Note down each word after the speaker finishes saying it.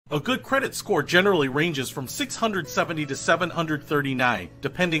A good credit score generally ranges from 670 to 739,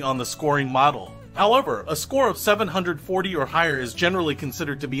 depending on the scoring model. However, a score of 740 or higher is generally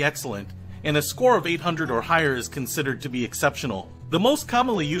considered to be excellent, and a score of 800 or higher is considered to be exceptional. The most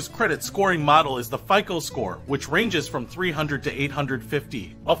commonly used credit scoring model is the FICO score, which ranges from 300 to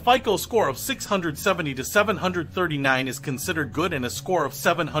 850. A FICO score of 670 to 739 is considered good, and a score of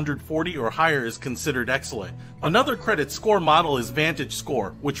 740 or higher is considered excellent. Another credit score model is Vantage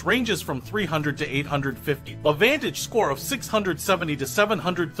score, which ranges from 300 to 850. A Vantage score of 670 to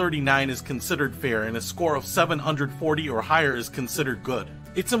 739 is considered fair, and a score of 740 or higher is considered good.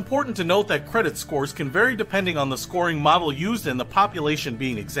 It's important to note that credit scores can vary depending on the scoring model used and the population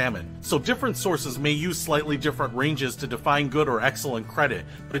being examined, so different sources may use slightly different ranges to define good or excellent credit.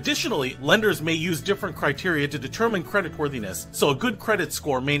 Additionally, lenders may use different criteria to determine creditworthiness, so a good credit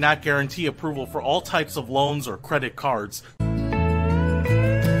score may not guarantee approval for all types of loans or credit cards.